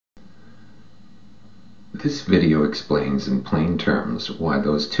This video explains in plain terms why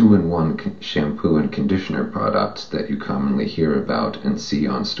those two-in-one shampoo and conditioner products that you commonly hear about and see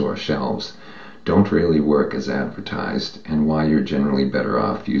on store shelves don't really work as advertised, and why you're generally better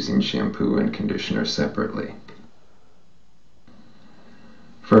off using shampoo and conditioner separately.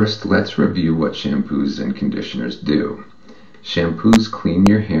 First, let's review what shampoos and conditioners do. Shampoos clean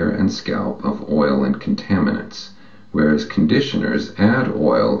your hair and scalp of oil and contaminants, whereas conditioners add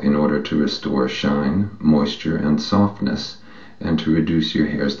oil in order to restore shine, moisture, and softness, and to reduce your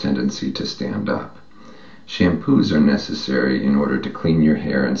hair's tendency to stand up. Shampoos are necessary in order to clean your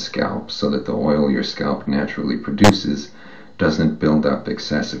hair and scalp so that the oil your scalp naturally produces doesn't build up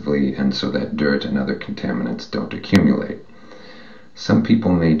excessively, and so that dirt and other contaminants don't accumulate. Some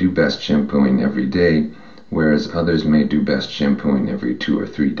people may do best shampooing every day, whereas others may do best shampooing every 2 or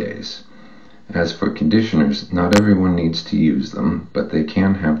 3 days. As for conditioners, not everyone needs to use them, but they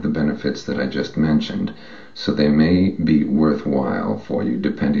can have the benefits that I just mentioned, so they may be worthwhile for you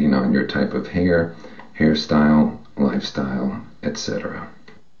depending on your type of hair, hairstyle, lifestyle, etc.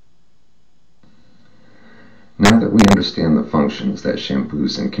 Now that we understand the functions that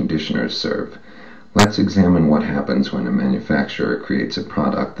shampoos and conditioners serve, let's examine what happens when a manufacturer creates a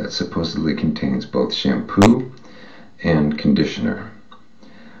product that supposedly contains both shampoo and conditioner.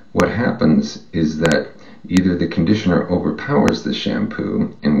 What happens is that either the conditioner overpowers the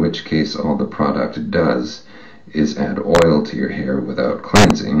shampoo, in which case all the product does is add oil to your hair without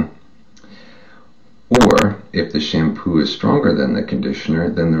cleansing, or if the shampoo is stronger than the conditioner,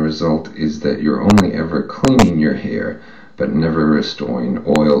 then the result is that you're only ever cleaning your hair but never restoring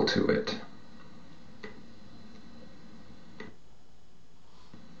oil to it.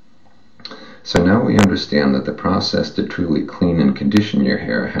 So now we understand that the process to truly clean and condition your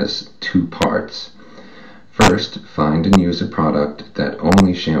hair has 2 parts. First, find and use a product that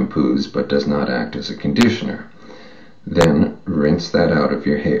only shampoos but does not act as a conditioner. Then, rinse that out of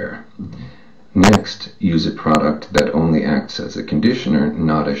your hair. Next, use a product that only acts as a conditioner,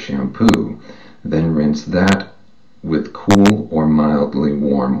 not a shampoo. Then rinse that with cool or mildly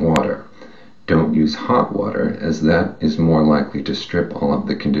warm water. Don't use hot water, as that is more likely to strip all of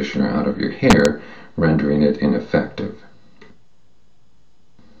the conditioner out of your hair, rendering it ineffective.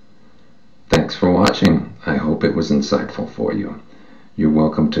 Thanks for watching. I hope it was insightful for you. You're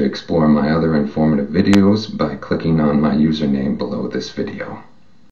welcome to explore my other informative videos by clicking on my username below this video.